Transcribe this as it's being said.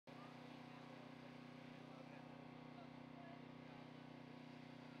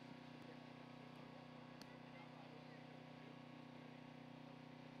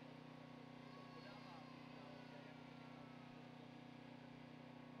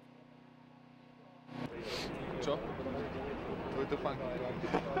Čo? To je to fakt.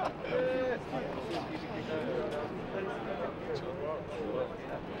 Čo?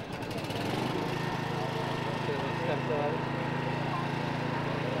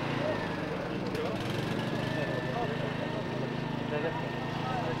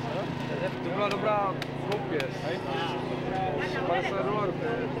 To byla dobrá koupěs. $50,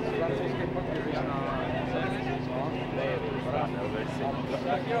 francouzský papír, víš, na...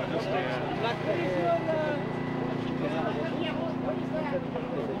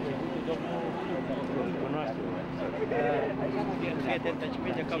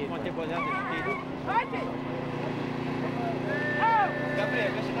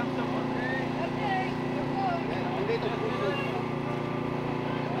 Gabriel, ještě tam to má.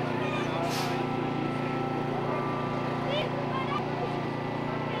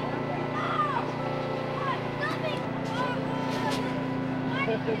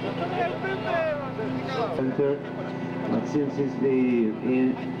 Center, but since it's the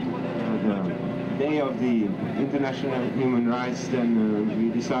day of the International Human Rights, then we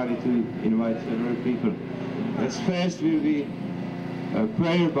decided to invite several people. As first will be a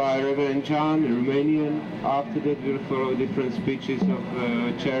prayer by Reverend John, a Romanian. After that will follow different speeches of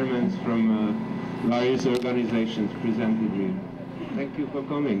chairmen from various organizations presented here. Thank you for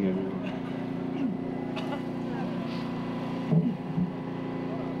coming, everyone.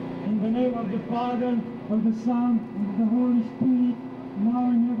 In the name of the Father, of the Son, and of the Holy Spirit, now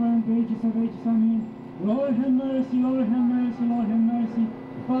and ever and ages of ages, Amen. Lord have mercy, Lord have mercy, Lord have mercy.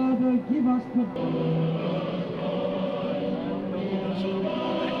 Father, give us the...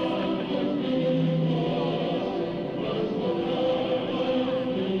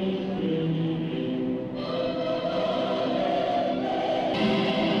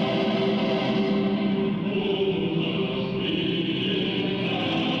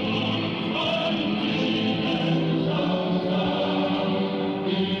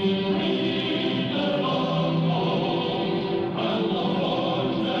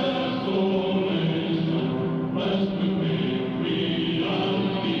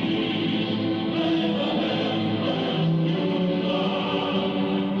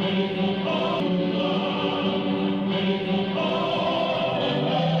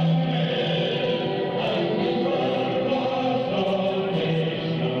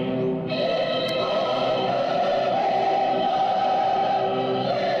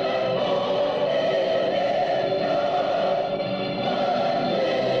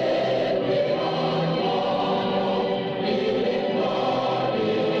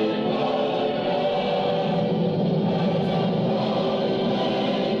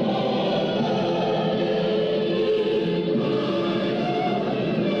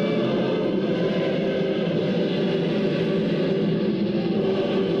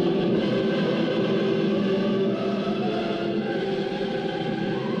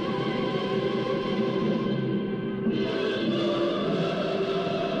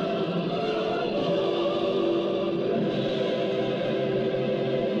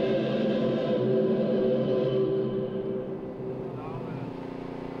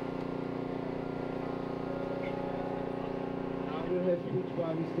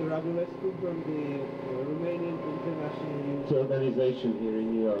 From the Romanian International Youth Organization here in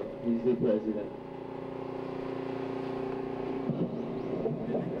New York. He's the president.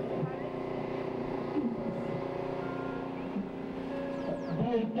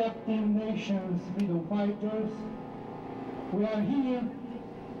 Dear Captain Nations freedom fighters, we are here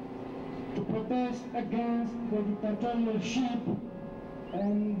to protest against the dictatorship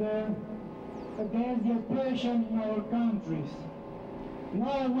and against the oppression in our countries.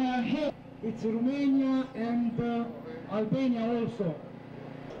 Now we are here. It's Romania and Albania also.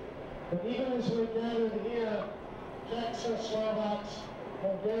 But even as we gathered here, Czechs and Slovaks,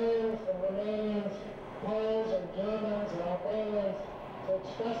 Hungarians and Romanians, Poles and Germans and Albanians, to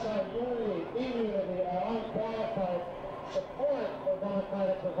express our unity, our unqualified support for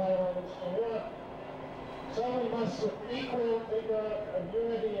democratic revival in Eastern Europe, so we must with equal vigor and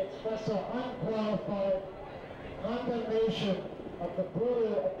unity express our unqualified condemnation of the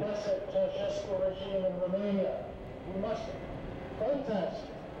brutal, oppressive Ceausescu regime in Romania. We must protest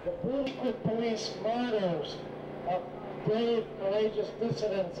the brutal police murders of brave, courageous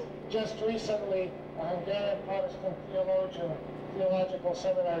dissidents. Just recently, a Hungarian Protestant theological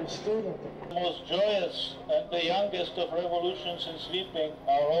seminary student. The most joyous and the youngest of revolutions in sweeping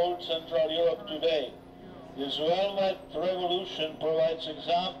our old Central Europe today. This well-met revolution provides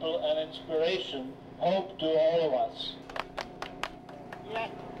example and inspiration, hope to all of us.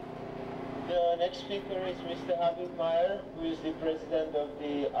 The next speaker is Mr. Habib Meyer, who is the president of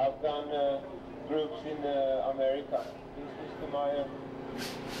the Afghan groups in America. Please, Mr. Meyer.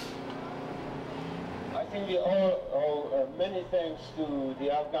 I think we all owe many thanks to the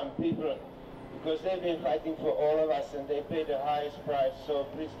Afghan people because they've been fighting for all of us and they paid the highest price. So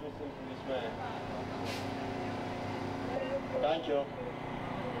please listen to this man. Thank you.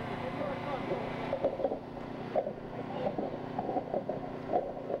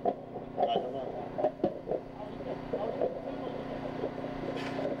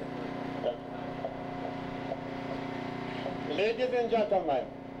 Ladies and gentlemen,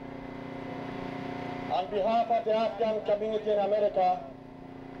 on behalf of the Afghan community in America,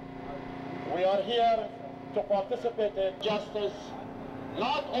 we are here to participate in justice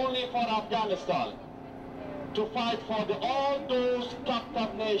not only for Afghanistan, to fight for all those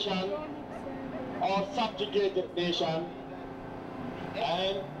captive nations or subjugated nations,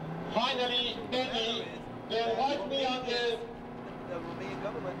 and finally, they invite me on the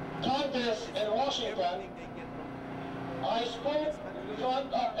Congress in Washington. I spoke in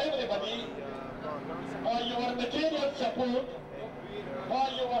front of everybody for your material support, for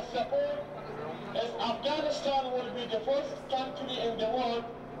your support, as Afghanistan will be the first country in the world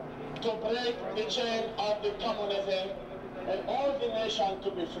to break the chain of the communism and all the nation to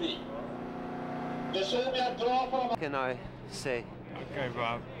be free. The Soviet draw from... Can I say? Okay,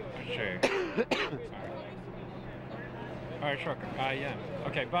 Bob. Sure. All right, sure. Yeah.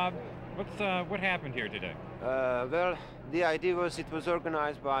 Okay, Bob. What happened here today? Well, the idea was it was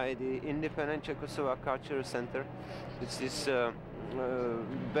organized by the Independent Czechoslovak Cultural Center. It's this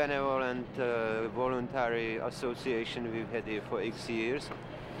benevolent voluntary association we've had here for X years.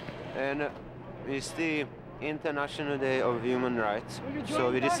 And it's the International Day of Human Rights.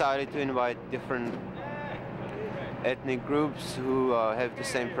 So we decided to invite different ethnic groups who have the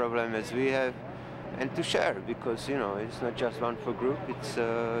same problem as we have, and to share, because, you know, it's not just one for group, it's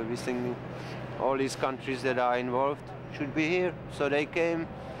we think all these countries that are involved should be here. So they came,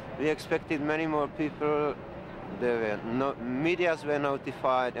 we expected many more people, there were medias were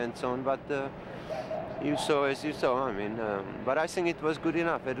notified and so on, but you saw as you saw, I mean, but I think it was good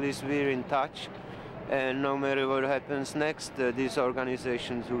enough, at least we're in touch, and no matter what happens next, these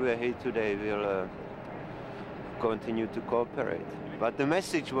organizations who were here today will continue to cooperate. But the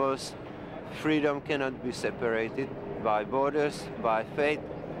message was, freedom cannot be separated by borders, by faith.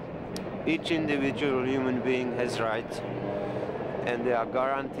 Each individual human being has rights, and they are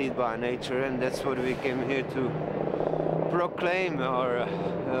guaranteed by nature, and that's what we came here to proclaim, or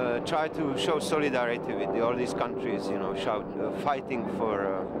try to show solidarity with all these countries, you know, fighting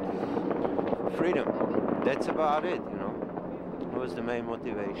for freedom. That's about it, you know. It was the main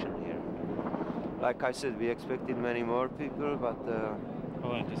motivation here. Like I said, we expected many more people, but...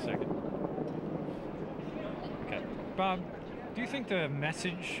 Hold on just a second. Okay. Bob, do you think the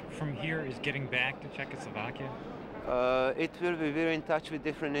message from here is getting back to Czechoslovakia? It will be. We're in touch with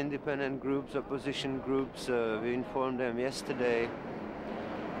different independent groups, opposition groups. We informed them yesterday.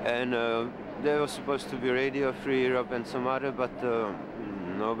 And there was supposed to be Radio Free Europe and some other, but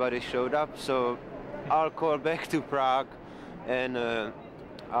nobody showed up. So I'll call back to Prague, and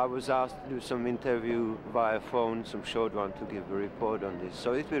I was asked to do some interview via phone, some short one, to give a report on this.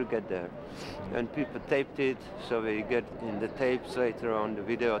 So it will get there. And people taped it, so we get in the tapes later on, the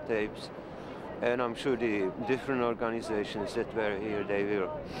video tapes. And I'm sure the different organizations that were here, they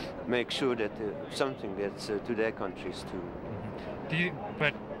will make sure that something gets to their countries too.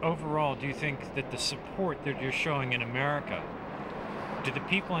 But overall, do you think that the support that you're showing in America, do the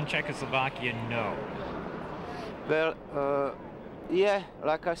people in Czechoslovakia know? Well, yeah,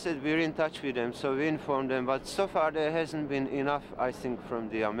 like I said, we're in touch with them, so we informed them, but so far there hasn't been enough, I think, from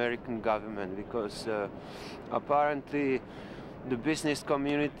the American government, because apparently the business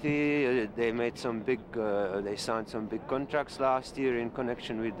community, they made some big, they signed some big contracts last year in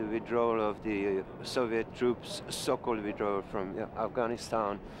connection with the withdrawal of the Soviet troops, so-called withdrawal from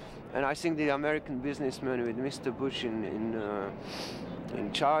Afghanistan. And I think the American businessmen with Mr. Bush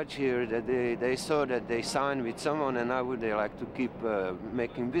in charge here, that they saw that they signed with someone, and now would they like to keep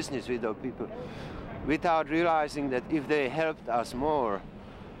making business with those people, without realizing that if they helped us more,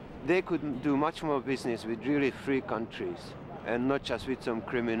 they could do much more business with really free countries, and not just with some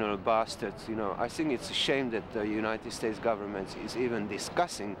criminal bastards. You know, I think it's a shame that the United States government is even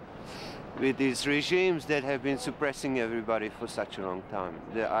discussing with these regimes that have been suppressing everybody for such a long time.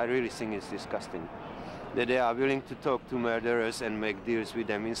 I really think it's disgusting that they are willing to talk to murderers and make deals with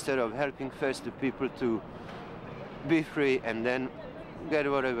them, instead of helping first the people to be free and then get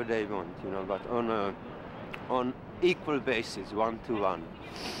whatever they want, you know, but on equal basis, one to one.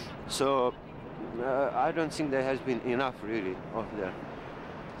 So I don't think there has been enough really of their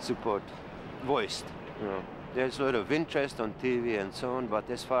support voiced. You know, there's a lot of interest on TV and so on, but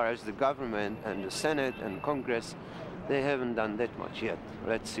as far as the government and the Senate and Congress, they haven't done that much yet.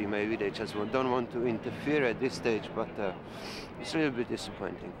 Let's see, maybe they just don't want to interfere at this stage, but it's a little bit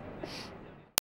disappointing.